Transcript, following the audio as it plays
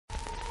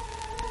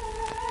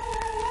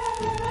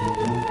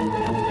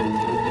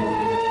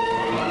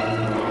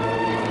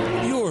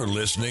You're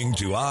listening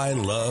to I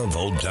Love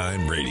Old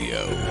Time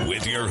Radio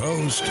with your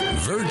host,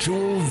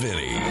 Virtual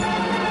Vinny.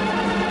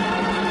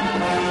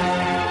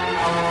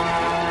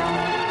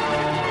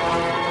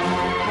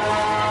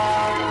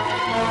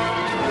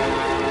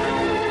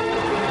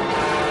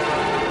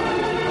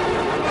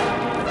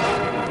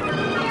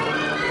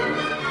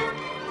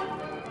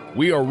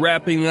 We are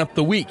wrapping up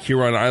the week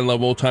here on I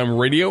Love Old Time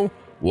Radio.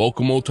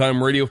 Welcome, Old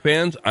Time Radio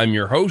fans. I'm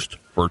your host,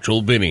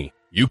 Virtual Vinny.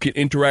 You can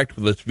interact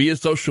with us via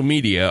social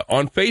media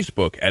on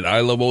Facebook at I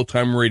Love Old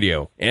Time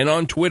Radio and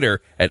on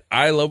Twitter at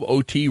I Love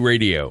OT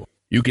Radio.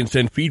 You can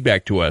send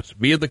feedback to us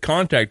via the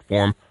contact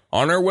form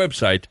on our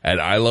website at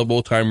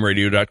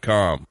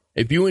iloveoldtimeradio.com.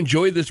 If you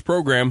enjoy this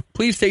program,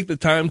 please take the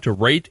time to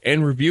rate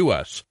and review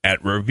us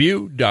at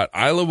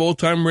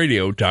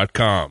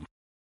review.iloveoldtimeradio.com.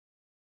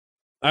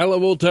 I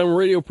Love Old Time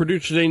Radio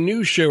produces a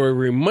new show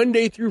every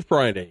Monday through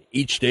Friday,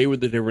 each day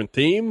with a different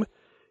theme.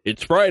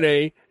 It's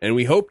Friday, and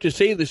we hope to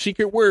say the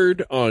secret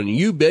word on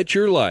You Bet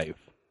Your Life.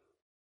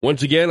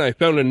 Once again, I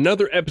found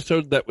another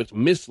episode that was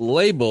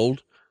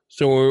mislabeled,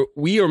 so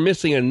we are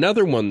missing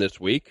another one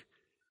this week.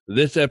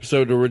 This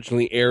episode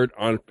originally aired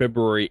on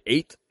February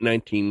 8th,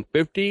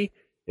 1950.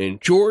 And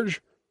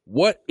George,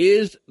 what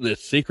is the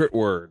secret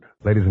word?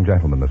 Ladies and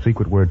gentlemen, the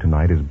secret word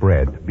tonight is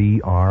bread.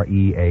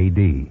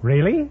 B-R-E-A-D.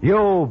 Really?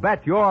 You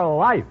bet your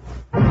life.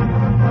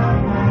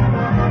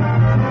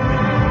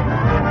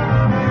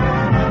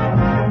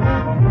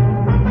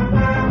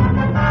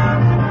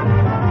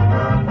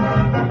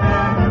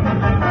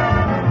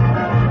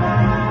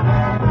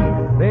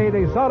 The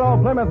DeSoto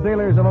Plymouth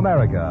Dealers of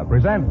America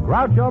present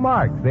Groucho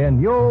Marx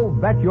in You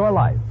Bet Your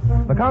Life,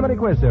 the comedy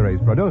quiz series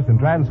produced and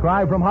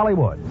transcribed from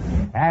Hollywood.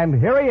 And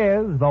here he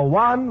is, the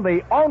one,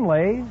 the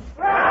only...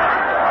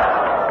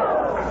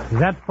 Is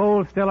that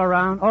fool still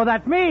around? Oh,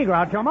 that's me,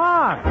 Groucho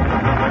Marx.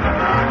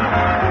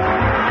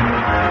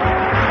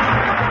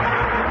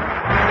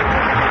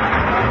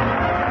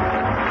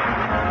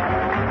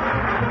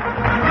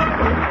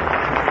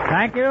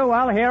 Thank you.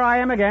 Well, here I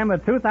am again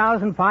with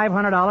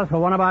 $2,500 for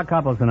one of our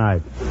couples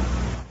tonight.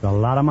 It's a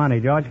lot of money.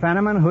 George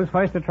Fenneman, who's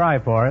first to try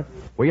for it?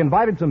 We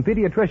invited some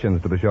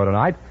pediatricians to the show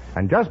tonight,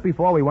 and just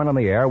before we went on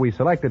the air, we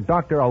selected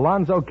Dr.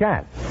 Alonzo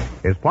Katz.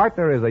 His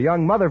partner is a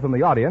young mother from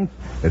the audience,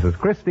 Mrs.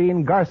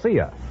 Christine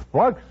Garcia.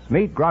 Folks,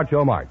 meet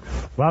Groucho Marx.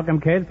 Welcome,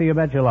 kids, to You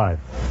Bet Your Life.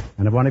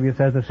 And if one of you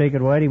says the secret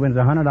word, he wins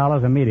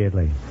 $100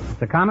 immediately.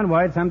 It's a common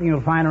word, something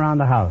you'll find around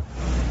the house.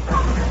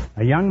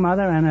 A young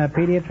mother and a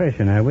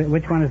pediatrician.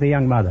 Which one is the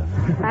young mother?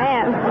 I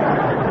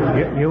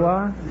am. You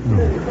are?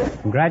 Oh.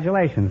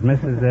 Congratulations,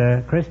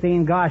 Mrs.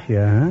 Christine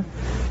Garcia, huh?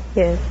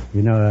 Yes.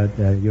 You know,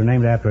 you're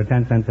named after a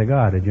 10-cent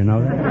cigar. Did you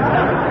know that?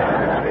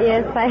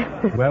 Yes, I...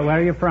 Where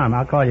are you from?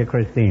 I'll call you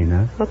Christine,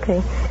 huh?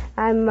 Okay.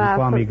 I'm, You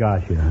call me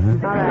Garcia,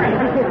 huh? All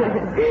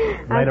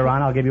right. Later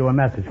on, I'll give you a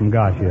message from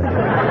Garcia.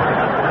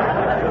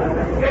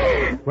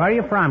 Where are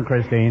you from,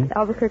 Christine?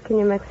 Albuquerque,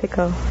 New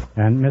Mexico.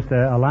 And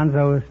Mr.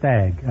 Alonzo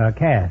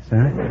Cass,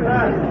 huh?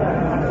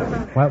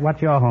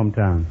 What's your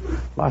hometown?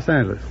 Los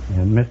Angeles.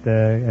 And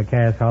Mr.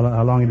 Cass,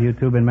 how long have you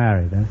two been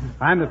married, huh?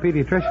 I'm the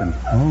pediatrician.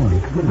 Oh.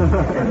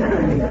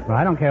 Well,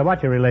 I don't care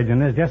what your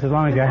religion is, just as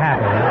long as you're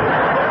happy.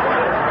 Huh?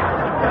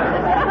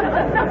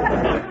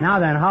 Now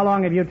then, how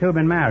long have you two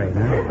been married,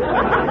 huh?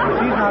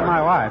 She's not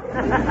my wife.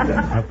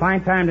 A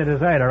fine time to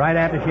desert her right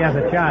after she has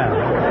a child.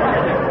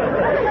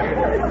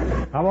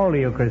 How old are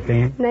you,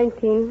 Christine?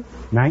 19.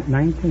 19, huh?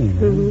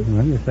 Mm-hmm.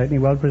 Well, you're certainly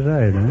well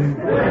preserved,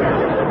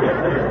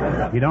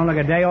 huh? You don't look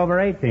a day over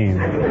 18.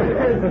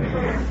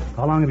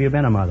 How long have you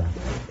been a mother?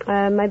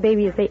 My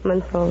baby is 8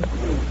 months old.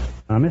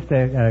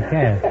 Mr.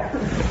 Cass,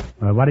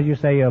 what did you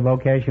say your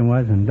vocation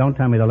was? And don't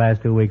tell me the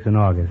last 2 weeks in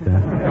August, huh?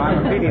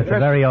 I'm a pediatrician. That's a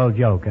very old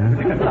joke, huh?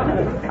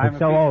 It's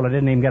so old I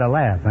didn't even get a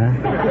laugh, huh?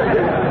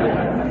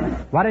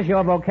 What is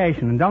your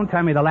vocation? And don't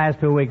tell me the last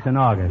 2 weeks in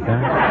August,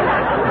 huh?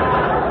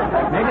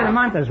 Maybe the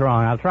month is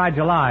wrong. I'll try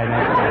July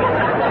next year.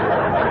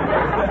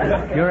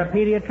 You're a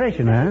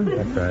pediatrician, huh?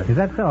 That's right. Is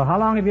that so? How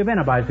long have you been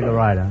a bicycle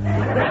rider?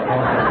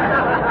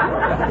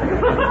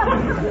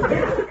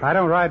 I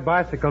don't ride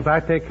bicycles. I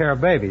take care of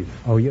babies.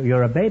 Oh,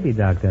 you're a baby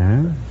doctor,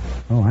 huh?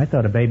 Oh, I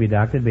thought a baby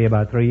doctor would be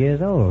about 3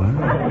 years old, huh?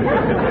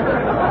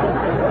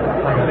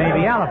 Like a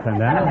baby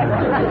elephant, huh?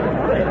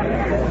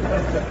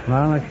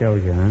 Well, that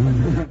shows you,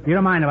 huh? You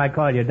don't mind if I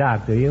call you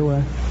Doc, do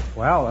you?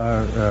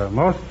 Well,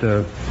 most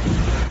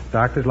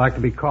doctors like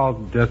to be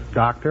called just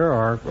Doctor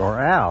or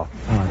Al.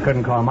 Oh, I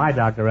couldn't call my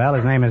Dr. Al.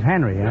 His name is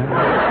Henry, huh?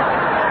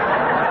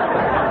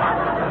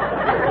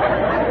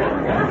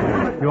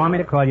 You want me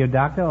to call you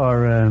Doctor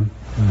or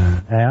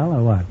Al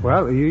or what?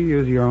 Well, you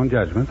use your own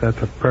judgment. That's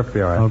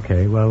perfectly all right.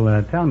 Okay,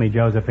 well, tell me,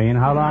 Josephine,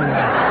 how long...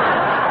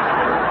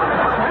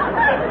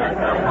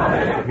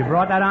 You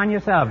brought that on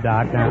yourself,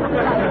 Doc.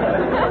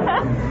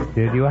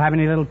 Do you have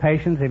any little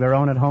patients of your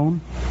own at home?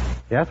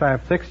 Yes, I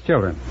have 6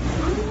 children.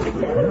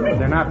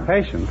 They're not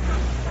patients.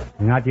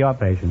 Not your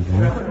patients,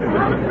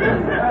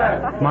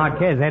 huh? Smart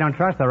kids, they don't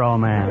trust their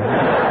old man.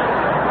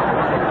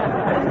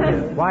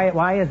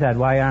 Why is that?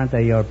 Why aren't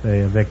they your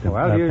victims,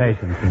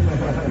 patients?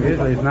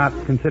 Usually it's not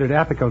considered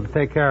ethical to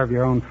take care of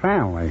your own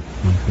family.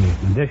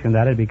 In addition to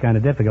that, it'd be kind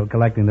of difficult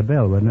collecting the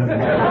bill, wouldn't it?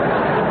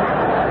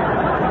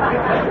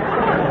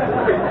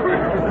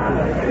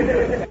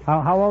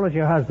 How old is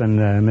your husband,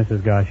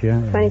 Mrs.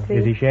 Garcia? 23.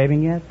 Is he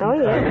shaving yet? Oh,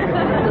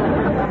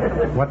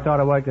 yeah. What sort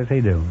of work does he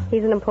do?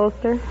 He's an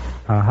upholsterer.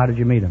 How did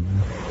you meet him?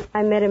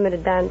 I met him at a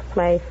dance.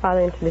 My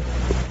father introduced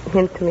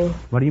him to me.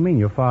 What do you mean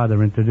your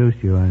father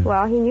introduced you?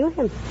 Well, he knew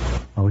him.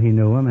 Oh, he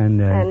knew him, and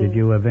did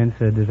you evince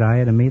a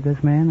desire to meet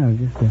this man, or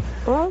just?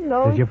 Well,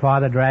 no. Did your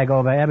father drag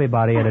over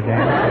everybody at a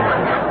dance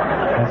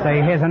and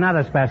say, "Here's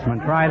another specimen.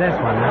 Try this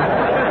one"?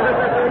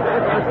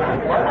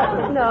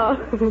 No.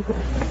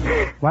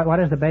 What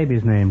is the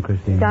baby's name,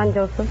 Christine? John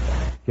Joseph.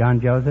 John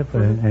Joseph.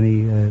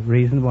 Any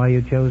reason why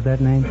you chose that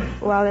name?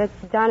 Well,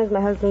 John is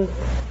my husband's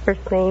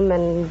first name,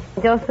 and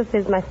Joseph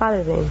is my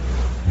father's name.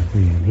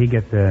 He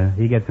gets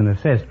an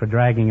assist for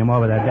dragging him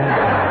over that dance.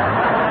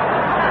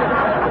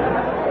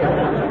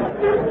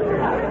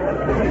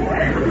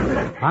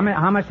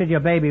 How much did your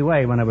baby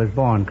weigh when it was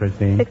born,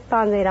 Christine? 6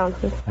 pounds, 8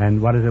 ounces.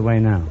 And what does it weigh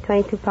now?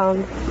 22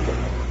 pounds.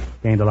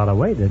 Gained a lot of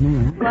weight,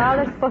 didn't he? Well,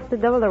 they're supposed to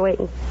double their weight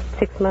in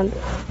 6 months.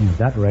 At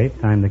that rate,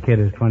 time the kid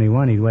is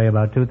 21, he'd weigh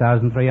about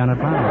 2,300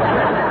 pounds.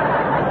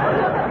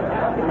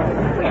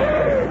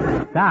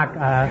 Doc,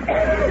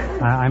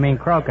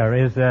 Croker,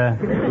 is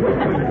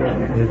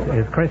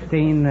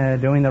Christine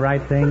doing the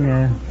right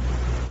thing?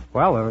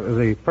 Well,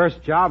 the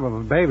first job of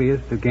a baby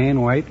is to gain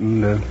weight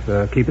and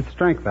keep its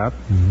strength up.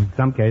 In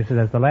some cases,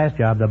 that's the last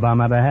job the bum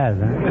ever has,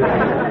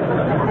 huh?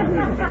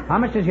 How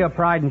much does your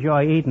pride and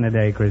joy eat in a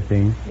day,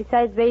 Christine?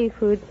 Besides baby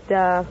food,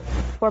 4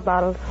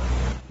 bottles.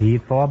 You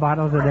eat 4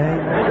 bottles a day?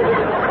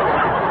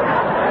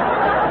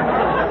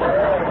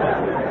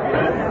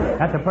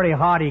 That's a pretty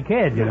hardy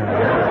kid, you know.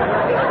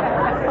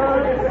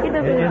 He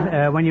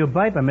doesn't... when you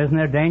burp him, isn't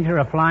there danger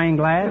of flying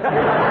glass?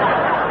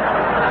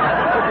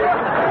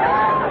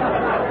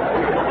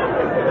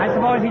 I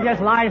suppose he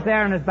just lies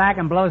there on his back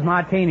and blows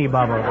martini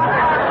bubbles.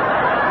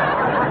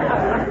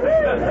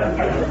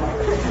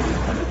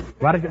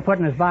 What did you put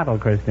in his bottle,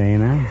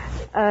 Christine,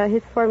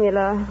 his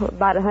formula,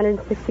 about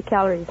 160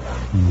 calories.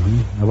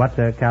 Mm-hmm. What's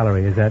a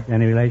calorie? Is that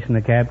any relation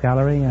to cab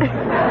calorie?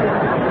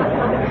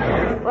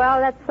 Well,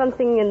 that's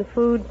something in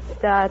food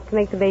to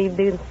make the baby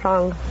big and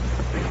strong.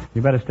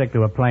 You better stick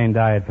to a plain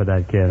diet for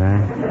that kid,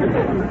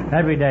 huh?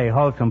 Every day,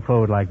 wholesome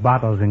food like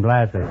bottles and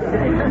glasses.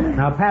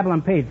 Now, Pablo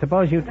and Pete,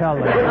 suppose you tell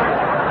them...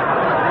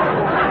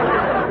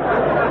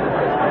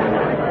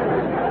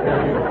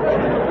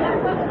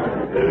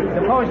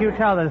 Suppose you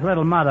tell this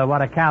little mother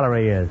what a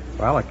calorie is.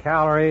 Well, a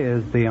calorie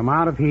is the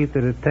amount of heat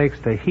that it takes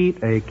to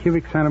heat a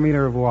cubic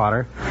centimeter of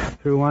water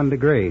through 1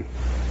 degree.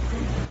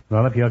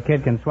 Well, if your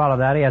kid can swallow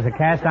that, he has a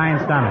cast iron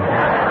stomach.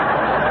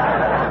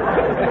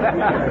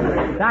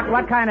 Doc,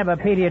 what kind of a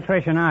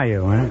pediatrician are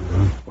you, huh?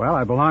 Well,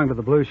 I belong to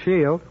the Blue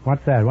Shield.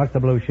 What's that? What's the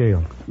Blue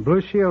Shield?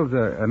 Blue Shield's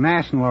a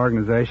national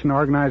organization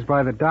organized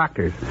by the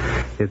doctors.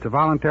 It's a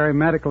voluntary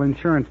medical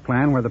insurance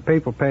plan where the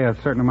people pay a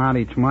certain amount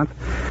each month.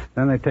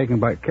 Then they're taken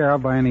care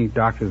of by any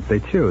doctor that they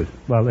choose.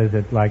 Well, is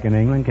it like in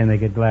England? Can they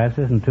get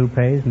glasses and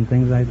toupees and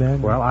things like that?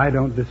 Well, I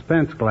don't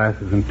dispense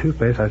glasses and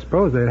toupees. I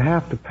suppose they'd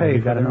have to pay. Have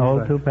you got an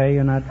old toupee?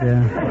 You're not...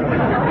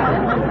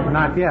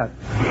 Not yet.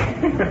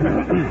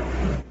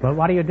 Well,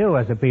 what do you do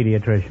as a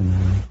pediatrician?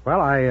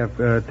 Well, I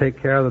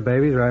take care of the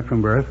babies right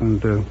from birth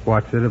and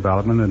watch their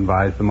development and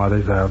advise the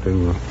mothers how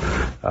to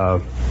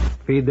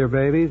feed their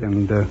babies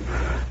and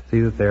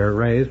see that they're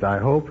raised, I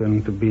hope,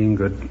 into being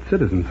good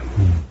citizens.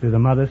 Do the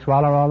mothers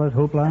swallow all this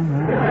hoopla?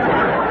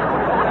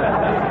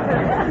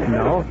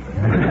 No.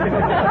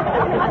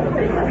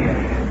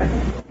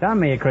 Tell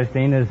me,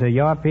 Christine, does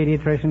your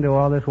pediatrician do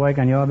all this work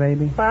on your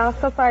baby? Well,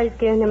 so far he's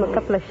given him a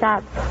couple of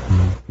shots.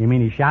 You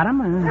mean he shot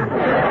him?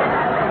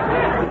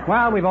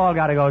 Well, we've all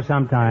got to go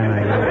sometime,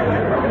 I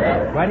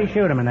guess. Why'd he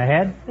shoot him, in the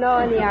head? No,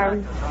 in the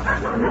arm.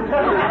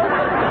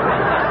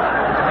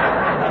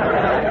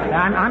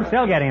 I'm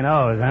still getting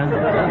those, huh?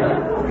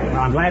 Well,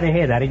 I'm glad to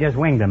hear that. He just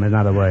winged him, in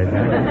other words.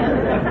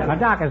 Now,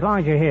 Doc, as long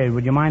as you're here,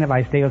 would you mind if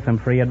I steal some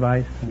free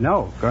advice?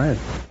 No, go ahead.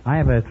 I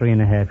have a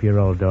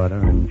 3.5-year-old daughter,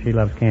 and she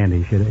loves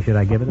candy. Should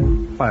I give it her?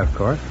 Why, of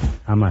course.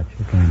 How much?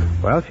 Candy?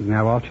 Well, she can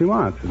have all she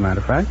wants, as a matter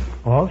of fact.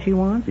 All she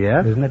wants?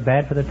 Yes. Isn't it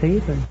bad for the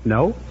teeth? Or?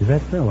 No. Is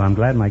that so? I'm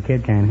glad my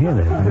kid can't hear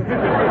this.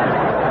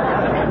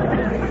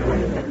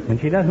 And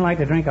she doesn't like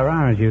to drink her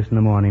orange juice in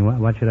the morning.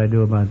 What should I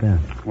do about that?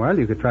 Well,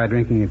 you could try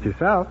drinking it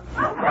yourself.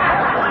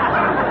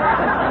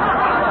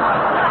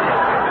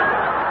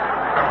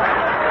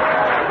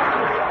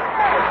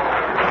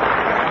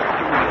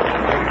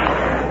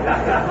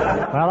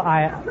 Well,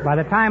 by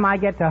the time I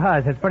get to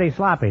hers, it's pretty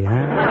sloppy, huh?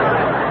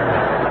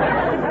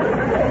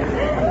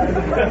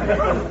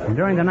 And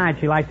during the night,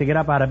 she likes to get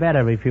up out of bed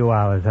every few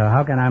hours.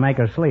 How can I make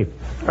her sleep?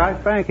 Try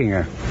spanking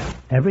her.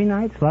 Every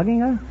night, slugging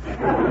her?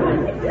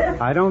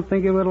 I don't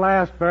think it would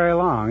last very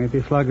long if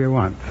you slug her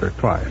once or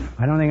twice.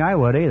 I don't think I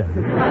would either.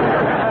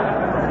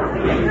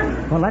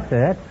 Well, that's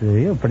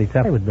you're pretty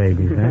tough with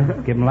babies, huh?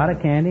 Give them a lot of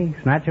candy,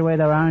 snatch away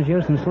their orange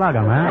juice, and slug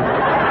them,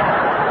 huh?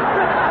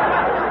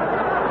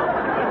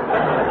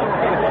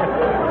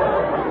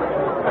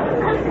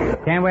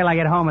 Can't wait till I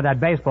get home with that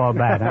baseball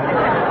bat,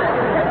 huh?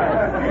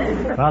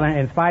 Well,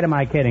 in spite of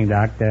my kidding,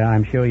 Doc,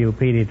 I'm sure you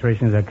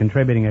pediatricians are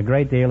contributing a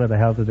great deal to the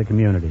health of the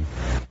community.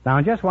 Now,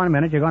 in just 1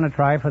 minute, you're going to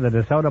try for the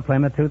DeSoto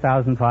Plymouth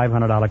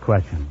 $2,500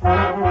 question.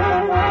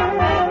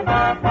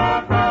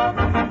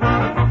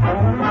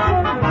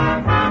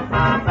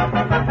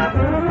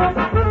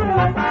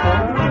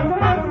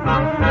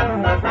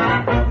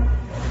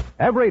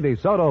 Every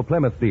DeSoto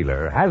Plymouth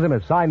dealer has an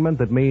assignment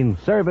that means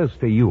service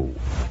to you.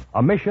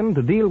 A mission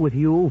to deal with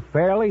you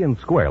fairly and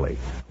squarely,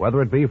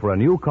 whether it be for a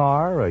new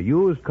car, a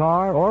used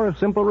car, or a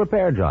simple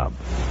repair job.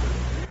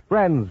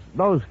 Friends,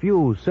 those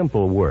few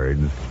simple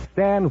words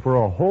stand for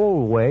a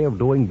whole way of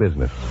doing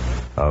business.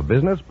 A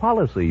business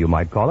policy, you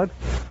might call it,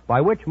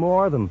 by which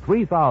more than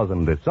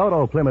 3,000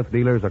 DeSoto Plymouth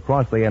dealers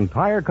across the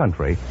entire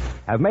country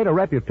have made a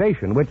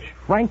reputation which,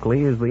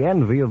 frankly, is the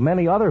envy of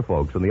many other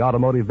folks in the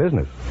automotive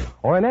business,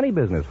 or in any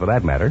business for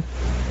that matter.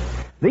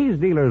 These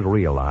dealers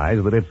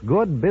realize that it's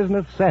good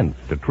business sense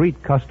to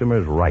treat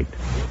customers right,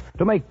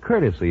 to make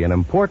courtesy an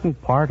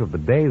important part of the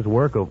day's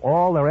work of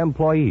all their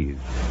employees,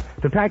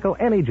 to tackle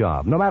any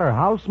job, no matter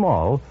how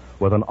small,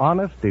 with an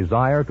honest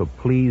desire to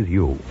please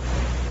you.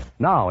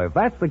 Now, if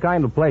that's the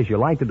kind of place you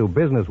like to do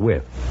business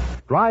with,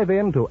 drive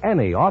in to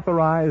any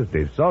authorized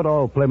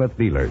DeSoto Plymouth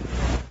dealers.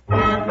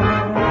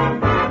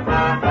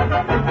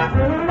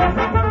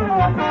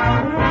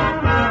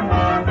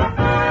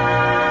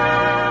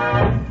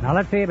 Now,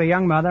 let's see if a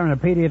young mother and a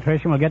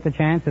pediatrician will get the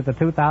chance at the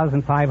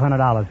 $2,500.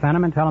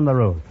 Fenneman, tell them the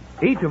rules.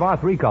 Each of our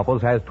three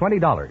couples has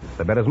 $20.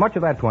 They bet as much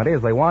of that 20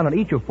 as they want on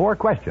each of 4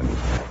 questions.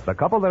 The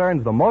couple that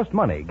earns the most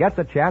money gets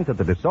a chance at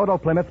the DeSoto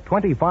Plymouth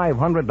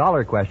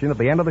 $2,500 question at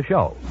the end of the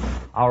show.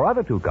 Our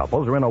other 2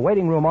 couples are in a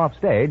waiting room off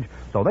stage,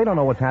 so they don't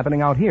know what's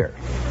happening out here.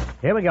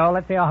 Here we go.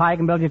 Let's see how high I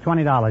can build you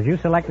 $20. You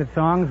selected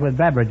songs with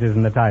beverages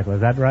in the title.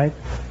 Is that right?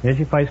 Here's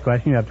your first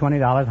question. You have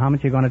 $20. How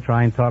much are you going to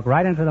try and talk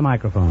right into the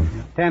microphone?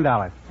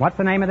 $10. What's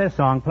the name of this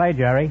song? Play,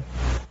 Jerry.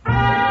 Roll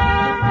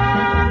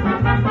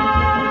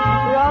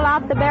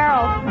out the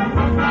barrel.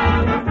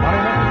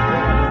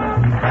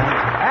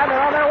 And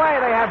they're on their way.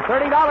 They have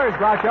 $30,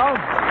 Groucho.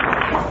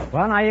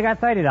 Well, now you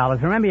got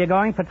 $30. Remember, you're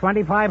going for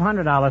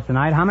 $2,500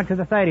 tonight. How much of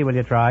the 30 will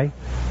you try?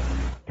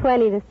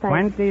 20 this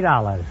time.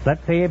 $20.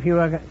 Let's see if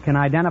you can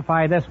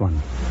identify this one. P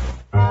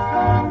for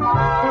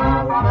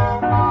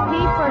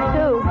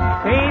 2.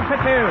 P for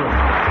 2.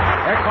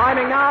 They're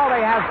climbing now.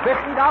 They have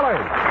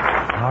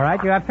 $50. All right,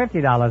 you have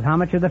 $50. How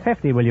much of the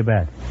 50 will you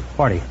bet?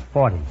 40.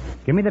 40.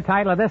 Give me the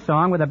title of this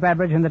song with a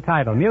beverage in the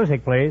title.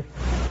 Music, please.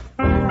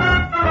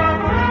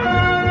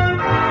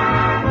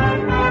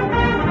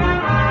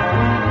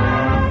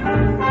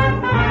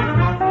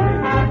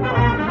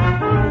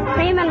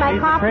 Cream in my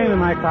coffee. Cream in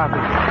my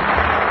coffee.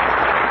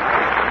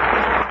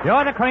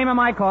 You're the cream of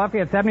my coffee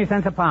at 70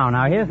 cents a pound.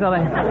 Now, here's the...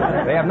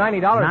 They have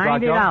 $90, $90.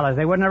 Groucho.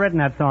 They wouldn't have written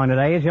that song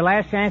today. Here's your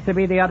last chance to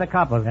be the other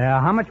couple.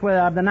 How much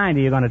of the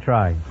 90 are you going to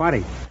try?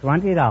 20.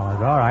 $20.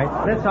 All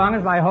right. This song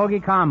is by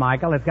Hoagie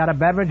Carmichael. It's got a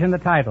beverage in the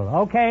title.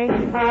 Okay? Oh,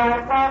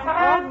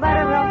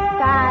 buttermilk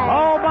sky.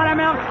 Oh,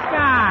 buttermilk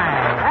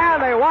sky.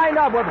 And they wind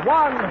up with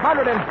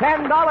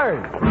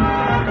 $110.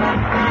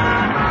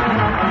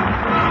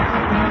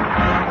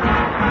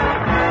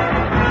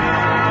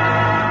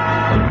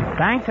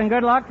 Thanks and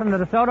good luck from the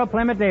DeSoto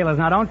Plymouth dealers.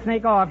 Now, don't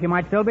sneak off. You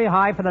might still be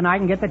high for the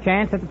night and get the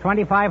chance at the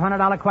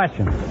 $2,500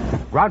 question.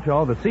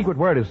 Groucho, the secret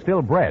word is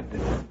still bread.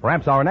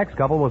 Perhaps our next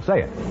couple will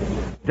say it.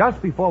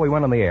 Just before we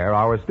went on the air,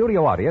 our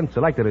studio audience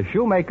selected a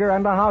shoemaker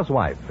and a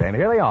housewife. And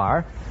here they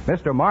are,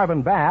 Mr.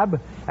 Marvin Babb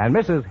and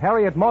Mrs.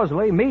 Harriet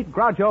Mosley. Meet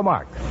Groucho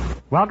Marx.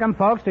 Welcome,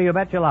 folks, to You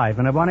Bet Your Life.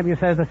 And if one of you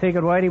says the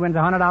secret word, he wins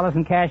 $100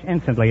 in cash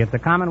instantly. It's a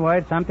common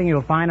word, something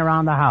you'll find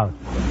around the house.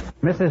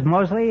 Mrs.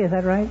 Mosley, is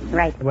that right?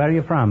 Right. Where are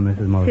you from,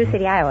 Mrs. Mosley? Sioux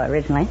City, Iowa,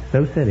 originally.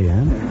 Sioux City,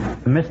 huh?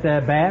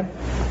 Mr. Babb,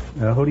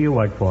 who do you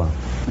work for?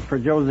 For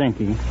Joe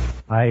Zinke.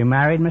 Are you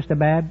married, Mr.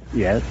 Babb?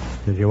 Yes.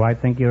 Does your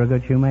wife think you're a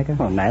good shoemaker?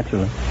 Well,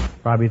 naturally.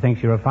 Probably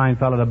thinks you're a fine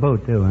fellow to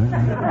boot, too, huh?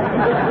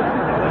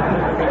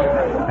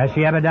 Has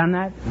she ever done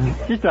that?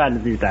 She's tried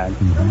it a few times.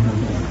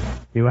 Mm-hmm.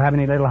 Do you have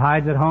any little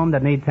hides at home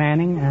that need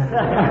tanning?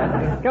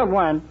 Got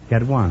one.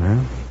 Got one,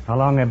 huh? How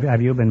long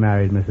have you been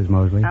married, Mrs.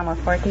 Mosley? Almost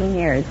 14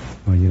 years.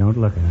 Well, you don't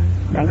look it.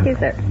 Thank you,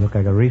 sir. You look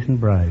like a recent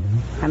bride.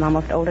 Huh? I'm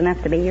almost old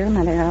enough to be your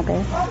mother, I'll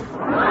bet.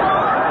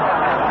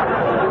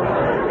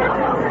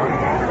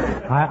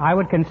 I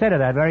would consider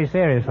that very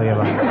seriously.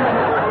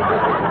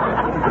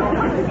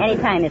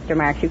 Anytime, Mr.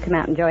 Marks, you come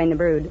out and join the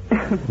brood.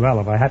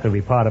 Well, if I have to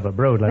be part of a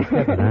brood, let's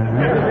skip it,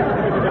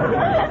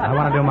 huh? I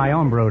want to do my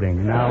own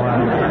brooding. Now,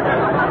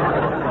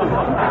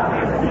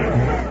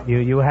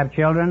 you have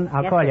children?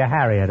 I'll call you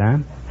Harriet, huh?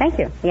 Thank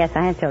you. Yes,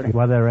 I have children.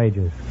 What are their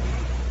ages?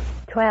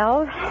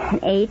 12,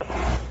 8,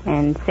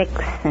 and 6,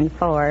 and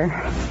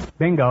 4.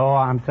 Bingo. Oh,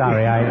 I'm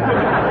sorry.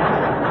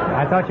 I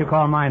I thought you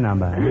called my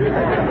number.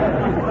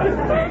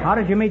 How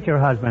did you meet your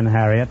husband,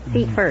 Harriet?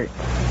 Feet first.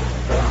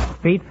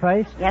 Feet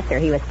first? Yes, sir.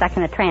 He was stuck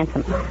in a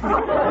transom.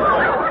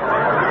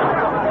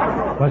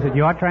 Was it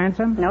your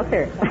transom? No,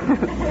 sir.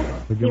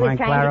 Would you mind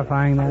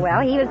clarifying that? Well,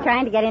 he was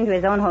trying to get into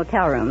his own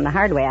hotel room, the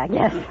hard way, I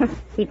guess.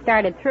 He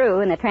started through,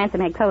 and the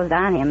transom had closed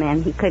on him,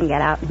 and he couldn't get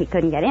out, and he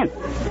couldn't get in.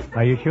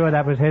 Are you sure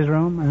that was his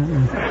room?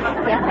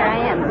 Yes, sir, I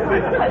am.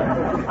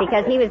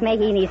 Because he was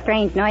making these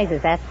strange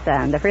noises. That's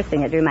the first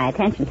thing that drew my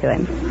attention to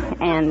him.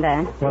 And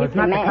well, it's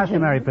not the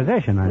customary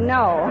position, I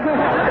No.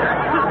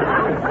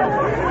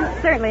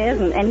 Certainly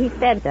isn't. And he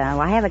said, well,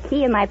 I have a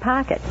key in my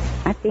pocket.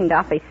 That seemed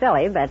awfully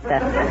silly, but I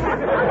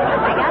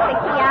got the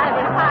key out of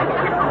his pocket.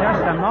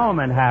 Just a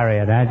moment,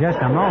 Harriet. Just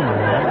a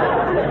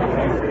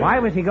moment. Why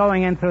was he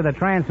going in through the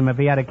transom if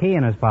he had a key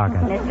in his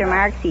pocket? Mr.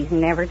 Marks, he's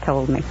never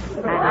told me.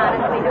 I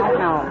honestly don't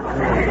know.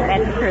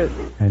 That's the truth.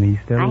 And he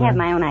still... I have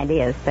my own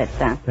ideas, but...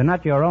 They're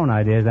not your own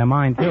ideas. They're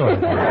mine, too.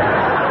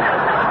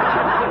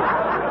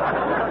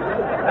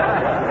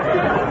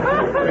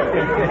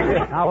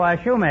 Now,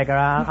 Shoemaker,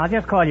 I'll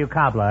just call you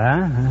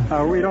Cobbler,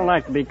 huh? We don't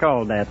like to be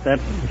called that.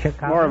 That's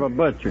more of a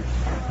butcher.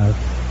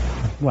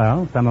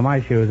 Well, some of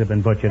my shoes have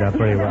been butchered up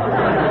pretty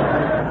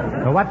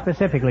well. So what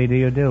specifically do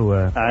you do?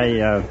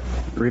 I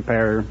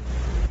repair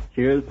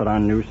shoes, put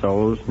on new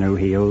soles, new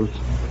heels,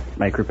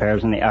 make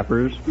repairs in the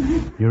uppers.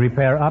 You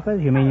repair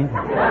uppers? You mean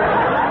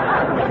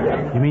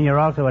you're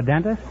also a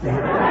dentist? No,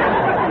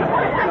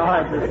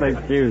 I just make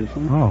shoes.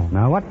 Oh,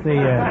 now what's the...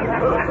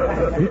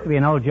 used to be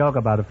an old joke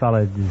about a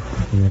fellow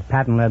with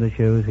patent leather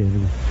shoes. He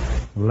had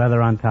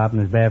leather on top and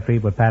his bare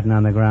feet were patent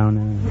on the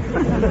ground.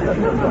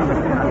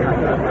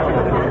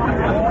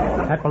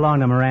 That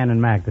belonged to Moran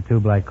and Mac, the two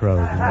Black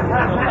Crows.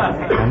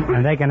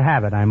 And they can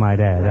have it, I might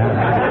add.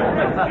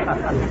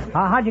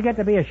 How'd you get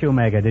to be a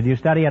shoemaker? Did you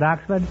study at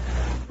Oxford?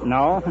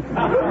 No.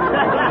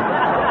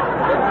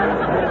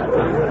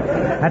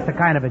 That's a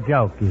kind of a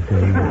joke, you see.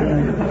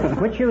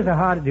 Which shoes are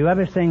harder? Do you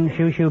ever sing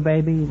Shoo Shoo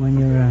Baby when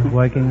you're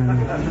working on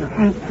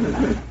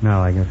it?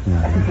 No, I guess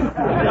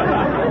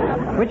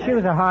not. Which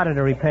shoes are harder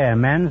to repair,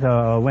 men's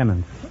or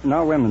women's?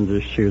 No,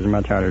 women's shoes are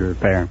much harder to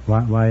repair.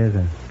 Why is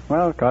it?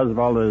 Well, because of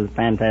all the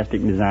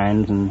fantastic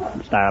designs and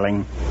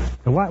styling.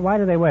 So why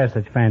do they wear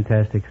such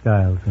fantastic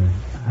styles?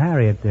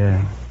 Harriet,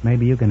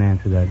 maybe you can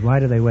answer that. Why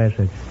do they wear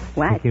such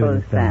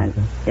peculiar styles?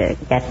 To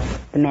get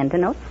the men to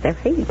notice their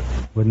feet.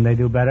 Wouldn't they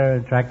do better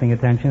attracting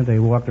attention if they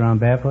walked around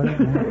barefoot?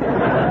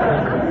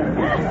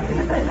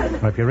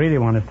 Well, if you really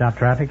want to stop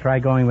traffic, try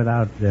going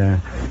without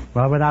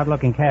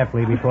looking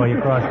carefully before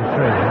you cross the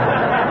street.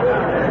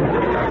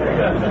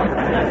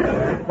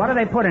 What do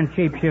they put in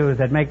cheap shoes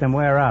that make them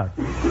wear out?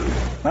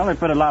 Well, they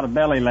put a lot of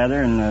belly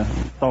leather in the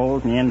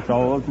soles and the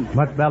insoles.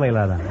 What's belly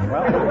leather?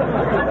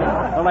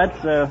 Well, that's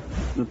the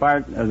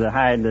part of the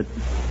hide that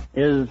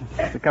is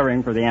the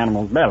covering for the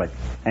animal's belly.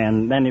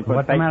 And then you put...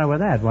 What's the matter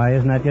with that? Why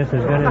isn't that just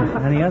as good as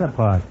any other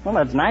part? Well,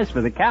 that's nice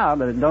for the cow,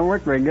 but it don't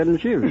work very good in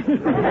shoes.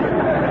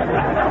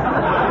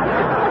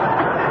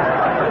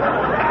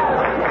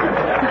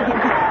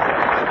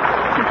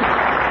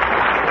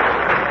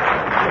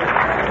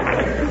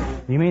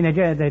 You mean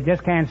they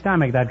just can't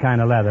stomach that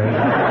kind of leather?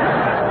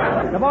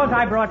 Suppose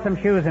I brought some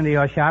shoes into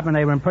your shop and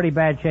they were in pretty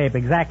bad shape.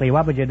 Exactly,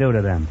 what would you do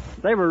to them?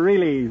 They were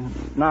really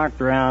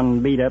knocked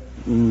around, beat up,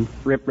 and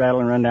rip,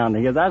 rattle, and run down the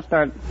heels.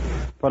 I'd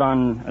put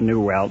on a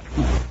new welt,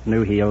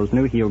 new heels,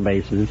 new heel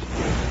bases.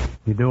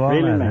 You do all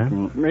really that,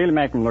 huh? Really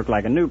make them look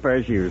like a new pair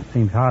of shoes.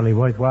 Seems hardly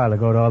worthwhile to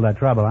go to all that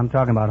trouble. I'm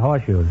talking about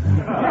horseshoes.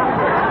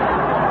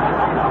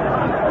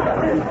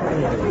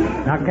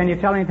 Now, can you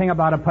tell anything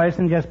about a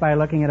person just by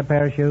looking at a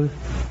pair of shoes?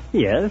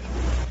 Yes.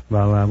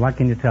 Well, what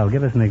can you tell?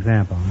 Give us an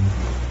example.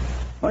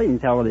 Well, you can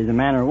tell whether he's a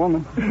man or a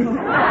woman.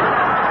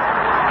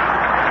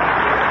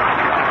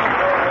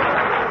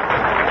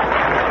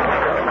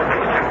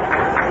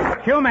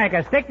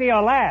 Shoemaker, stick to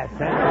your last.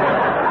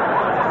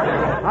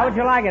 How would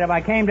you like it if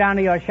I came down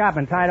to your shop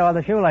and tied all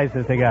the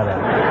shoelaces together?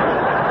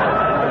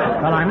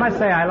 Well, I must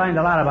say I learned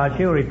a lot about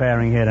shoe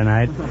repairing here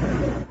tonight.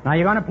 Now,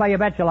 you're going to play You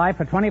Bet Your Life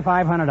for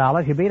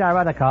 $2,500. You beat our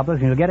other couples,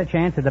 and you'll get a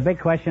chance at the big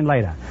question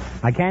later.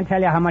 I can't tell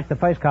you how much the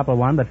first couple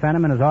won, but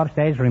Fenneman is off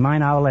stage to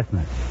remind our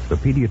listeners. The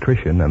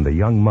pediatrician and the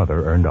young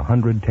mother earned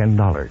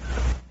 $110.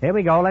 Here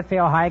we go. Let's see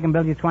how high I can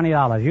build you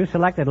 $20. You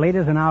selected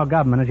leaders in our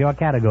government as your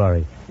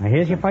category. Now,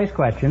 here's your first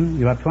question.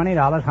 You have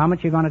 $20. How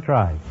much are you going to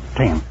try?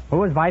 10. Who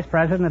was Vice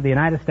President of the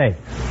United States?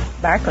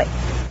 Barkley.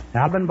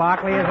 Alvin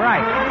Barkley is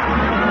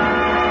right.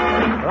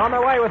 We're on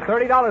our way with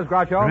 $30,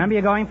 Groucho. Remember,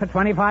 you're going for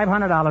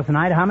 $2,500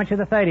 tonight. How much of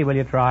the 30 will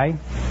you try?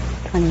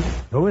 20.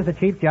 Who is the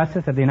Chief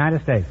Justice of the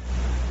United States?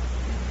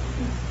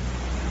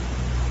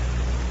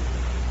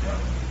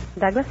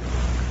 Douglas?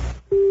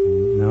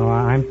 No,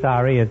 I'm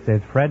sorry. It's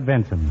Fred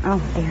Vinson. Oh,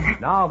 dear.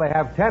 Now they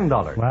have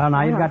 $10. Well,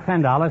 now you've got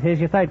 $10. Here's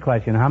your third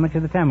question. How much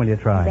of the 10 will you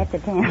try? Bet the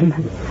 10.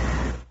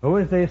 Who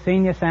is the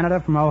senior senator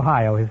from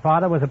Ohio? His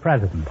father was a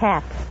president.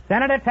 Taft.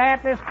 Senator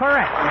Taft is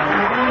correct.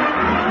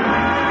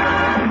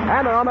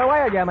 And they're on their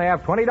way again. They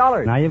have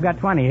 $20. Now you've got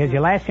 20. Here's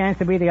your last chance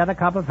to be the other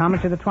couple. How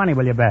much of the 20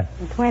 will you bet?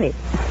 20.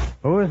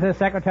 Who's the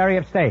Secretary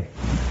of State?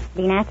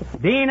 Dean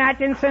Atkinson. Dean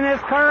Atkinson is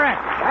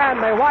correct.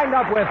 And they wind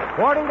up with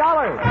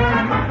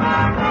 $40.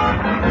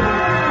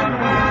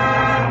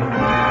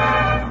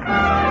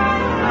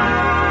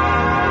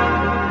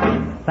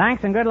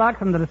 Thanks and good luck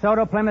from the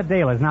DeSoto Plymouth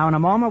dealers. Now, in a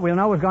moment, we'll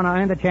know who's going to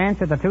earn the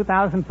chance at the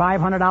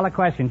 $2,500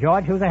 question.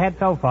 George, who's ahead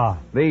so far?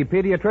 The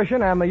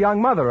pediatrician and the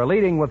young mother are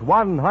leading with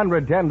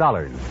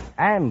 $110.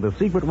 And the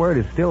secret word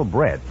is still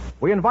bread.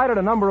 We invited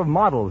a number of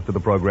models to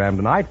the program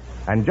tonight,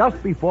 and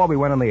just before we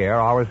went on the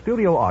air, our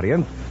studio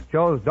audience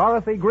chose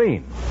Dorothy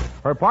Green.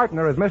 Her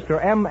partner is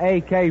Mr.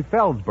 M.A.K.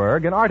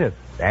 Feldsberg, an artist.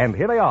 And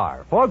here they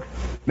are. Folks,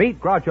 meet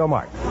Groucho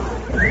Marx.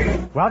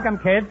 Welcome,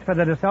 kids, for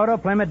the DeSoto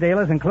Plymouth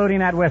dealers, including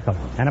that whistle.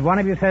 And if one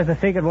of you says the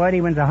secret word,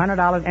 he wins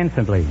 $100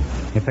 instantly.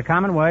 It's a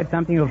common word,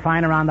 something you'll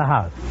find around the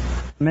house.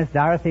 Miss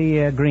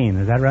Dorothy Green,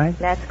 is that right?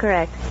 That's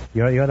correct.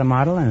 You're the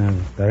model, and a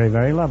very,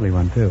 very lovely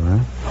one, too, huh?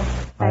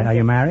 Are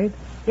you married?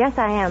 Yes,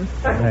 I am.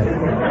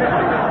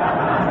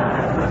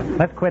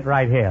 Let's quit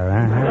right here,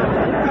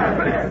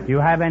 huh? Do you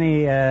have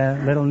any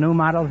little new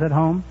models at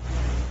home?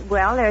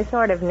 Well, they're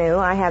sort of new.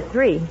 I have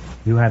 3.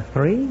 You have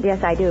 3?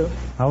 Yes, I do.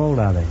 How old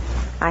are they?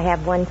 I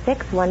have 1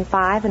 6, 1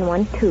 5, and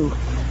 1 2.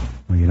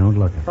 Well, you don't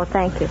look it. Well,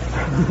 thank you.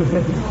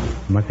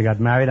 You must have got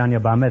married on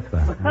your bar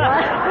mitzvah.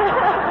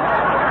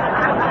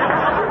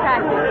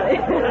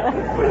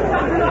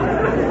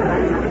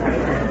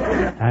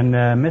 And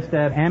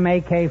Mr.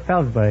 M.A.K.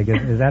 Feldsberg,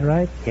 is that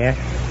right? Yes.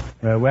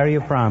 Where are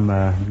you from,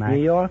 Mac?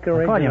 New York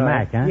originally. I call you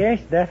Mac, huh?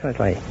 Yes,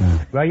 definitely.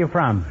 Where are you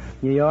from?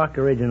 New York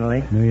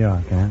originally. New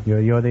York, huh?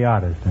 You're the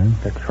artist, huh?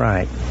 That's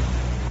right.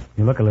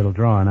 You look a little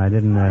drawn. I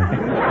didn't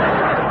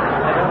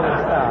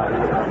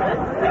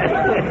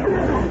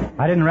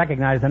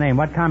recognize the name.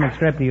 What comic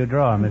strip do you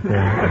draw, Mr.?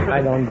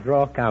 I don't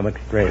draw comic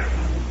strips.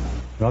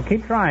 Well,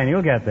 keep trying.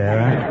 You'll get there,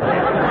 huh?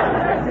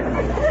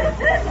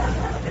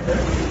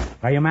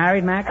 Are you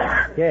married, Mac?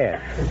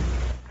 Yes.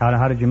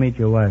 How did you meet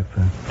your wife?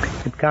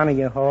 At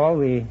Carnegie Hall,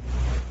 we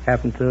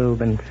happened to have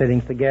been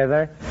sitting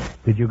together.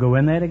 Did you go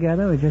in there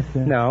together or just...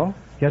 No.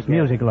 Just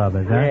music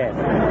lovers, huh? Yes.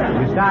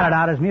 You started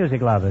out as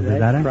music lovers, is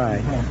that it? That's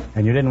right.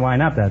 And you didn't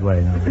wind up that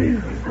way, no?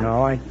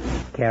 No, I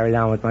carried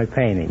on with my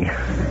painting.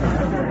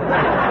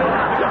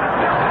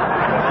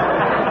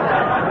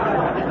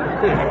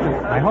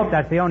 I hope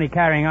that's the only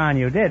carrying on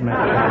you did, Mr.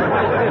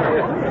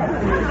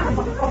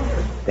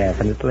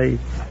 Definitely.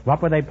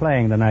 What were they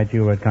playing the night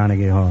you were at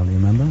Carnegie Hall, do you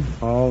remember?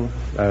 Oh,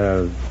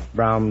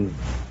 Brahms'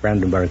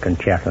 Brandenburg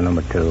Concerto No.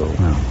 2.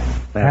 Oh.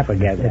 I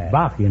forget that. It's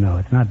Bach, you know.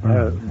 It's not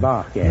Brahms.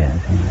 Bach, yes.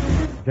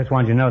 Just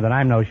want you to know that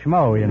I'm no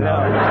schmo, you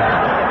know.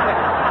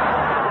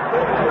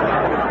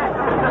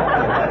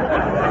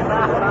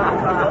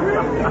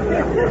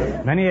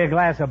 Many a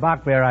glass of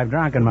Bach beer I've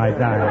drunk in my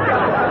time.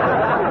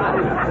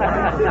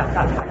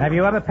 Have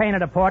you ever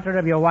painted a portrait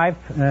of your wife,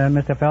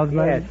 Mr.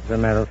 Feldsberg? Yes, as a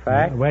matter of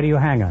fact. Where do you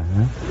hang her?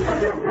 Huh?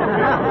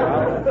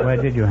 Where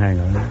did you hang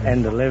her?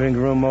 In the living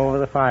room over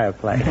the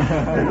fireplace.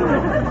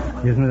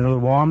 Isn't it a little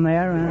warm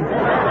there?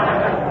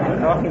 We're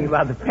talking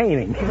about the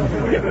painting.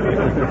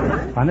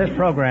 On this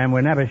program,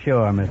 we're never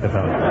sure, Mr.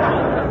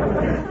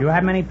 Feldsberg. Do you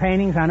have many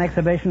paintings on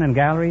exhibition in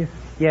galleries?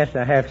 Yes,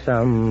 I have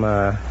some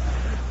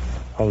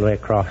all the way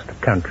across the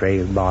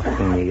country,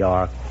 Boston, New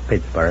York,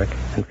 Pittsburgh,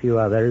 and a few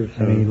others.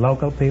 Any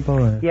local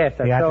people? Yes,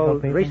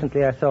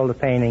 recently I sold a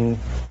painting,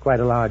 quite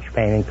a large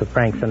painting, to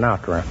Frank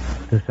Sinatra.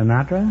 To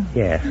Sinatra?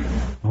 Yes.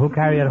 Who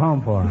carried it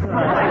home for him?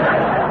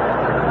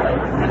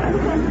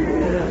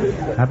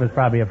 That was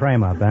probably a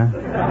frame-up, huh?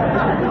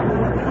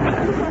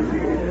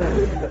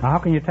 How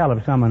can you tell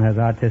if someone has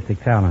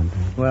artistic talent?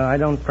 Well, I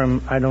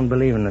don't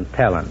believe in the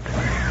talent.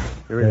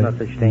 There is no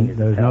such thing as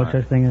There's talent. no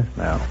such thing as?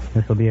 No.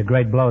 This will be a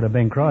great blow to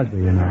Bing Crosby,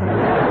 you know.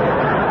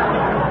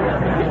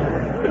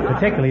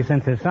 Particularly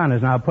since his son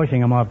is now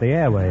pushing him off the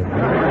airwaves.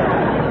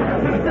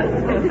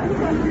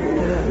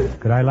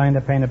 Could I learn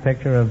to paint a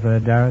picture of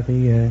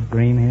Dorothy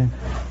Green here?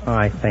 Oh,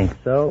 I think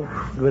so,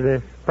 with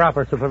a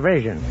proper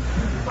supervision.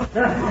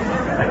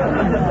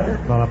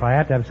 Well, if I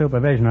have to have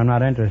supervision, I'm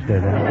not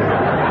interested.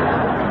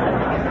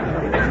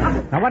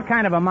 Now, what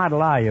kind of a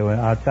model are you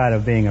outside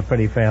of being a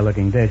pretty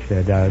fair-looking dish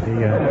there,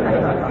 Dorothy?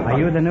 Are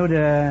you the new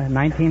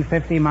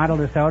 1950 model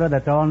DeSoto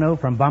that's all new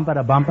from bumper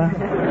to bumper?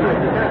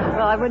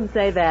 Well, I wouldn't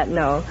say that,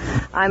 no.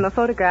 I'm a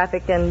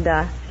photographic and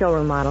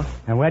showroom model.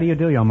 And where do you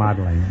do your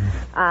modeling?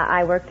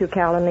 I work through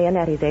Carolyn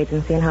Leonetti's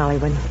agency in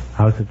Hollywood.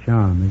 House of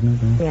Charm, isn't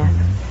it? Yes.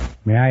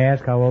 May I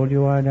ask how old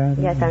you are,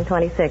 Dorothy? Yes, I'm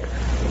 26.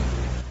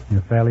 You're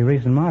a fairly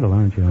recent model,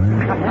 aren't you?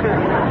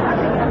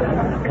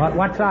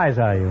 What size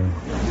are you?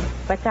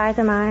 What size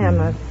am I? I'm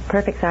a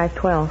perfect size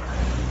 12.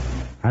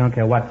 I don't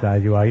care what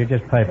size you are. You're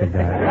just perfect,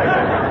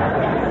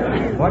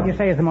 Dorothy. What do you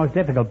say is the most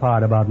difficult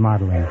part about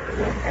modeling?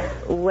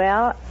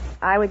 Well,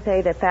 I would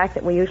say the fact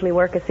that we usually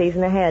work a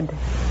season ahead.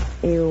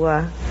 You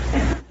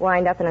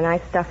wind up in a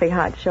nice, stuffy,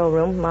 hot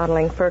showroom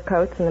modeling fur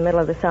coats in the middle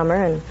of the summer,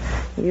 and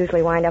You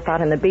usually wind up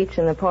out on the beach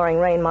in the pouring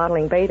rain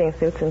modeling bathing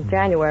suits in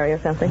January or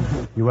something.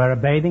 You wear a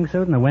bathing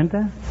suit in the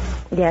winter?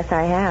 Yes,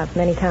 I have,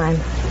 many times.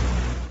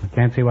 I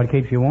can't see what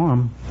keeps you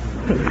warm.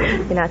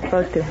 You're not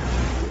supposed to.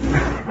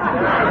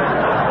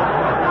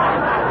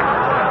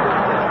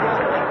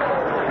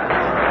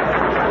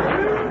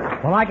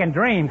 Well, I can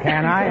dream,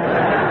 can't I?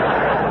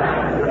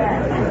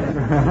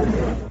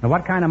 Now,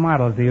 what kind of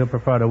models do you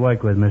prefer to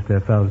work with, Mr.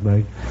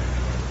 Felsberg?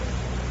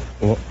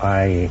 Well,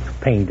 I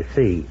paint the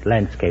sea,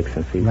 landscapes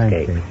and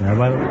seascapes.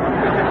 Well,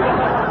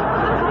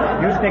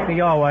 you stick to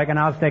your work and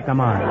I'll stick to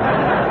mine.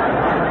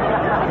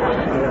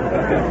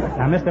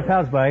 Now, Mr.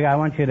 Felsberg, I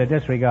want you to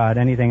disregard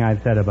anything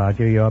I've said about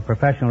you. Your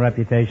professional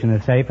reputation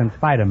is safe in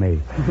spite of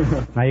me.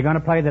 Now, you're going to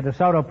play the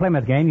DeSoto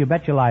Plymouth game. You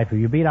bet your life. If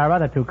you beat our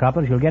other two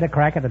couples, you'll get a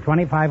crack at the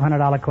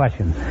 $2,500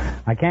 question.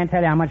 I can't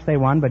tell you how much they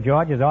won, but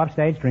George is off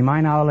stage to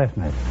remind our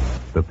listeners.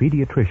 The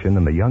pediatrician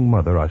and the young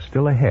mother are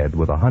still ahead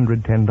with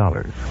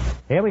 $110.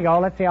 Here we go.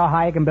 Let's see how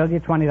high I can build you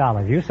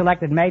 $20. You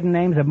selected maiden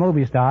names of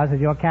movie stars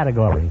as your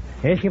category.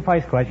 Here's your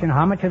first question.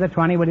 How much of the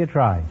 20 will you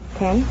try?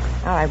 10? All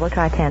right, we'll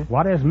try 10.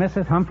 What is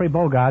Mrs. Humphrey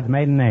Bogart's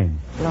maiden name?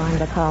 Lauren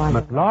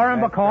Bacall. Lauren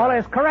Bacall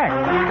is correct.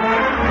 And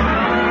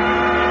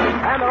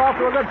they're off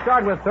to a good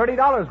start with $30,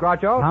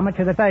 Groucho. How much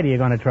of the 30 are you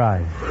going to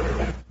try?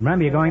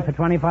 Remember, you're going for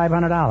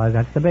 $2,500.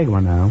 That's the big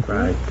one now.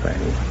 Right,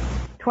 20.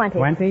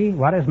 20?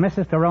 What is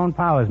Mrs. Tyrone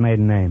Power's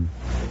maiden name?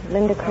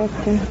 Linda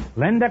Christian.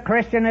 Linda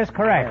Christian is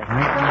correct.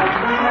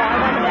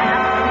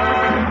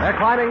 They're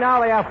climbing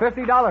now. They have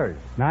 $50.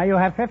 Now you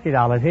have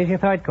 $50. Here's your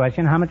third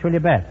question. How much will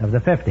you bet of the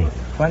 50?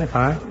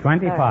 25.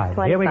 25.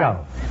 Here we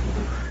go.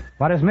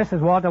 What is Mrs.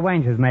 Walter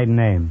Wange's maiden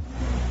name?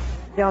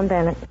 Joan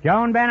Bennett.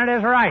 Joan Bennett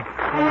is right.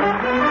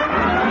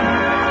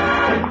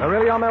 They're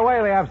really on their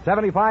way. They have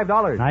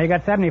 $75. Now you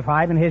got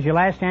 75, and here's your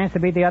last chance to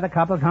beat the other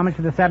couples. How much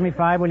of the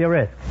 75 will you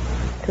risk?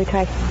 Can we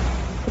try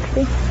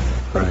 60?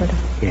 Right.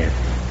 Yes.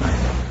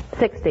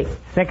 60.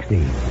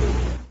 60.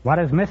 What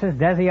is Mrs.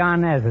 Desi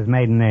Arnaz's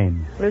maiden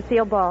name?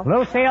 Lucille Ball.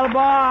 Lucille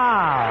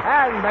Ball.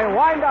 And they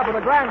wind up with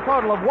a grand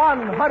total of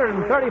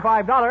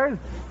 $135,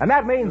 and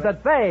that means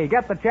that they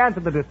get the chance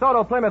at the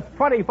DeSoto Plymouth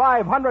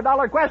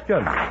 $2,500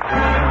 question.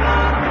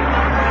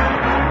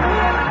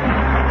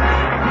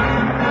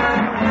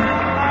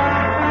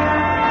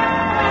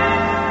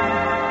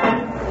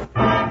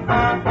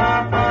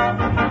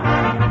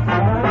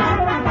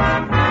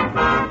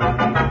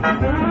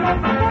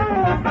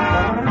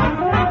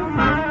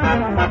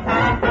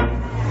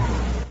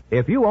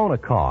 If you own a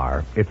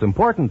car, it's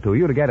important to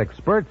you to get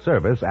expert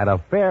service at a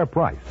fair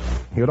price.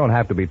 You don't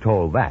have to be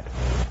told that.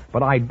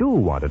 But I do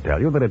want to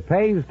tell you that it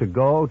pays to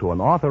go to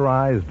an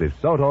authorized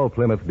DeSoto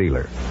Plymouth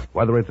dealer,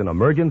 whether it's an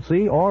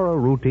emergency or a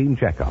routine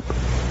checkup.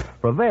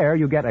 For there,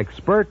 you get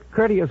expert,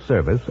 courteous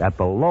service at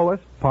the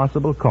lowest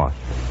possible cost.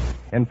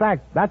 In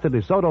fact, that's a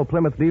DeSoto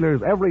Plymouth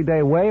dealer's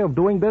everyday way of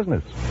doing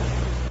business.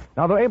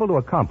 Now, they're able to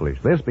accomplish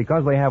this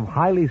because they have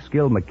highly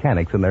skilled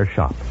mechanics in their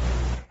shop.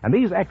 And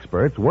these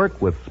experts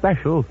work with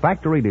special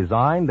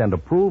factory-designed and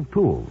approved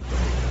tools.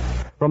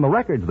 From the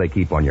records they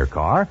keep on your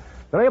car,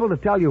 they're able to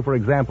tell you, for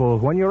example,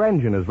 when your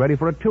engine is ready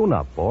for a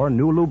tune-up or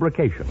new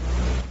lubrication.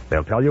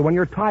 They'll tell you when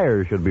your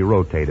tires should be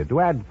rotated to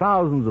add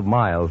thousands of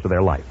miles to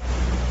their life.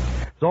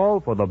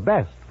 So, for the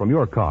best from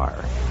your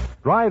car,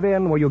 drive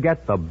in where you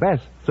get the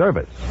best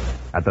service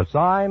at the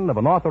sign of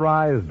an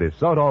authorized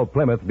DeSoto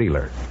Plymouth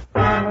dealer.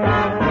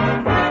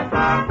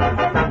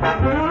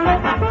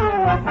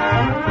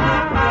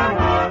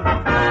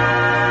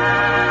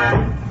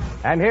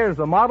 And here's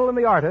the model and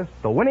the artist,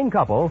 the winning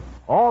couple,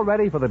 all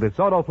ready for the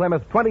DeSoto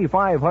Plymouth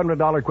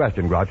 $2,500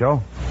 question,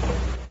 Groucho.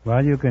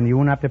 Well, you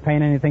won't have to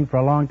paint anything for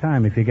a long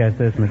time if you guess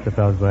this, Mr.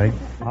 Felsberg.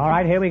 All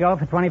right, here we go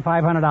for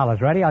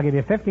 $2,500. Ready? I'll give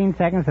you 15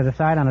 seconds to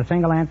decide on a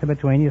single answer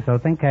between you, so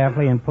think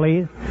carefully, and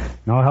please,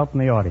 no help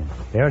from the audience.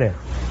 Here it is.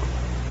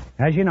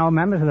 As you know,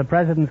 members of the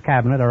President's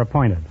Cabinet are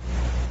appointed.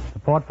 The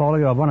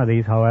portfolio of one of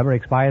these, however,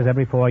 expires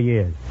every 4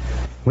 years.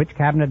 Which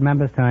cabinet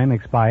member's term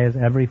expires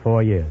every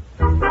 4 years?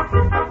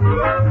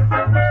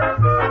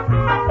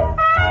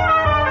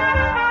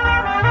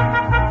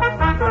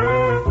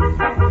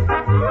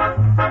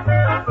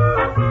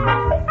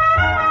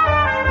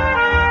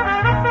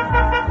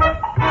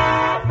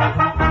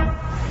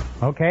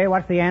 Okay,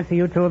 what's the answer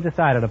you two have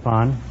decided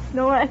upon?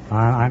 No what?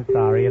 I'm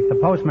sorry, it's the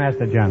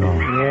Postmaster General.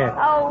 Yeah.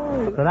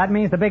 Oh. So that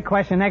means the big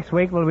question next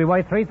week will be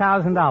worth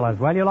 $3,000.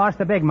 Well, you lost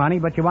the big money,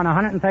 but you won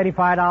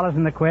 $135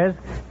 in the quiz.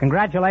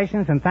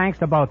 Congratulations, and thanks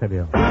to both of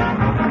you.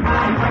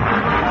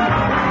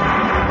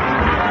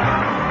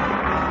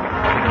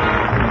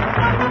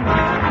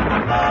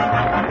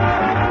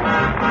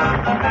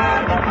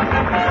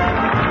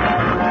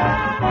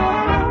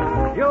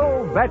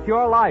 Bet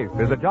Your Life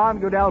is a John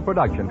Goodell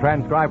production,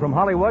 transcribed from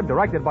Hollywood,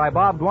 directed by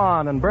Bob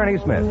Dwan and Bernie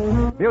Smith.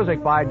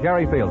 Music by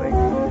Jerry Fielding.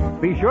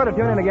 Be sure to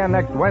tune in again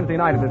next Wednesday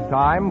night at this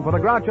time for the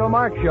Groucho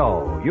Marx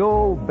Show.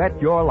 You'll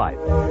Bet Your Life.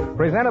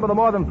 Presented by the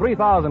more than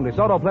 3,000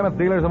 DeSoto Plymouth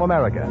dealers of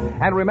America.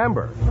 And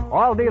remember,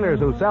 all dealers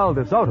who sell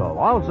DeSoto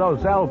also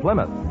sell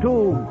Plymouth.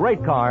 Two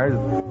great cars,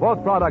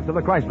 both products of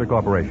the Chrysler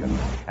Corporation.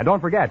 And don't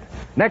forget,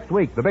 next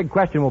week the big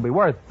question will be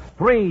worth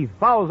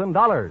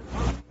 $3,000.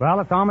 Well,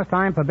 it's almost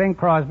time for Bing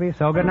Crosby,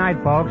 so good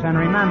night, folks. And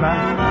remember,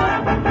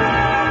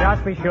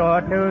 just be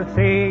sure to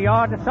see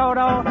your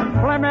DeSoto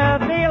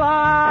Plymouth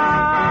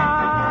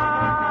dealer.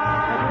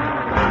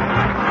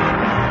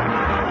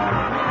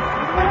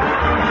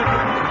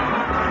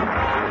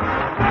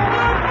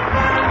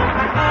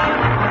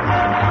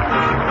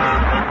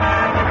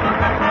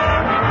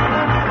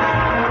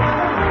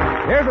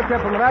 Here's a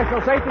tip from the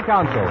National Safety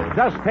Council.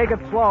 Just take it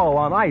slow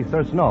on ice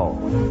or snow.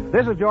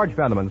 This is George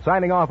Fenneman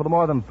signing off with the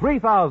more than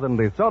 3,000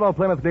 DeSoto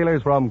Plymouth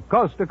dealers from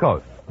coast to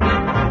coast.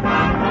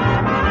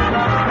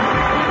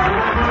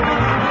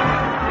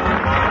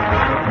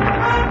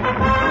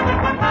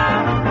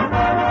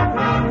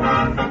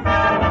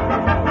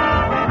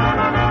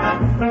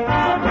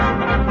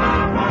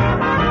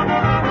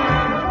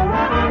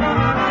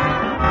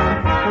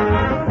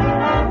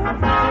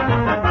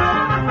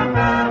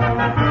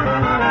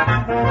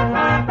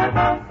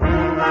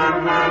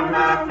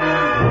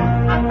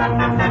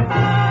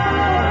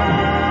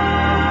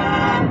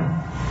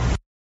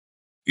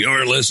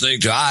 You're listening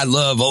to I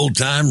Love Old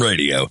Time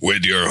Radio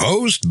with your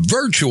host,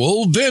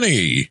 Virtual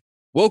Vinny.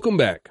 Welcome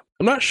back.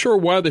 I'm not sure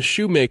why the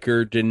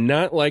shoemaker did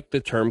not like the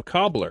term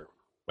cobbler.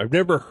 I've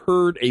never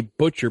heard a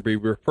butcher be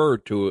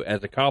referred to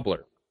as a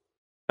cobbler.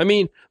 I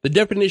mean, the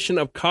definition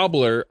of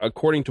cobbler,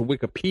 according to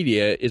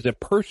Wikipedia, is a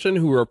person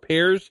who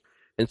repairs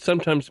and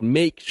sometimes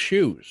makes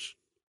shoes.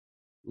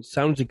 It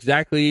sounds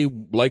exactly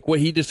like what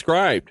he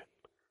described.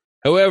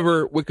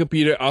 However,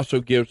 Wikipedia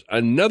also gives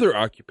another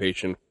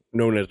occupation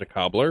known as a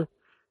cobbler,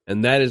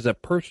 and that is a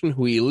person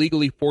who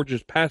illegally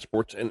forges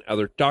passports and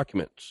other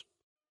documents.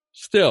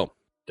 Still,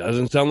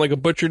 doesn't sound like a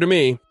butcher to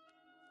me.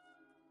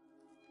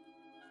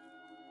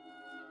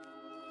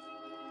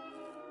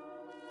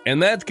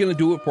 And that's going to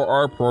do it for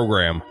our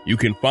program. You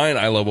can find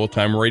I Love Old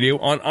Time Radio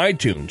on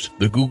iTunes,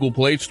 the Google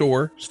Play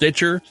Store,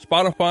 Stitcher,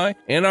 Spotify,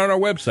 and on our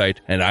website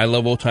at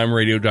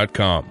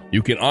iloveoldtimeradio.com.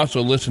 You can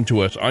also listen to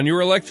us on your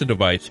Alexa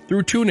device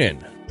through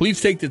TuneIn. Please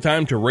take the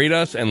time to rate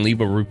us and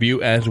leave a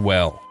review as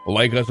well.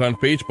 Like us on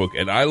Facebook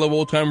at I Love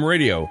Old Time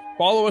Radio.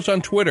 Follow us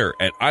on Twitter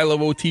at I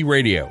Love OT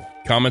Radio.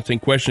 Comments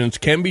and questions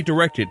can be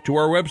directed to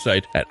our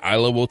website at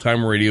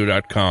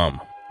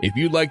iloveoldtimeradio.com. If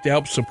you'd like to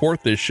help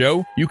support this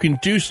show, you can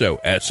do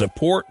so at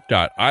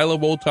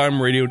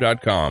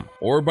support.iloveoldtimeradio.com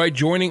or by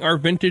joining our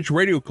Vintage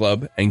Radio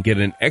Club and get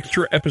an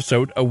extra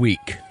episode a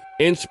week.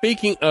 And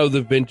speaking of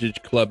the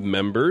Vintage Club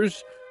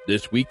members,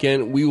 this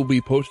weekend we will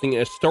be posting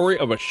a story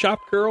of a shop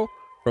girl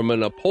from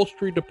an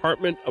upholstery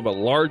department of a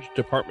large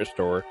department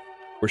store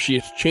where she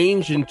is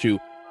changed into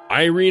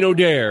Irene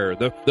O'Dare,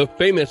 the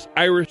famous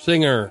Irish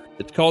singer.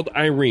 It's called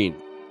Irene,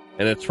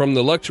 and it's from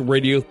the Lux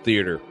Radio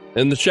Theater.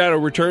 And The Shadow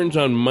returns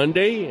on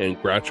Monday,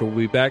 and Groucho will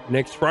be back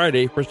next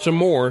Friday for some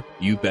more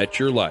You Bet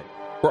Your Life.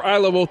 For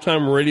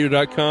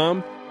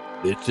iLoveOldTimeRadio.com,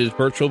 this is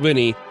Virtual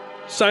Vinny,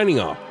 signing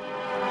off.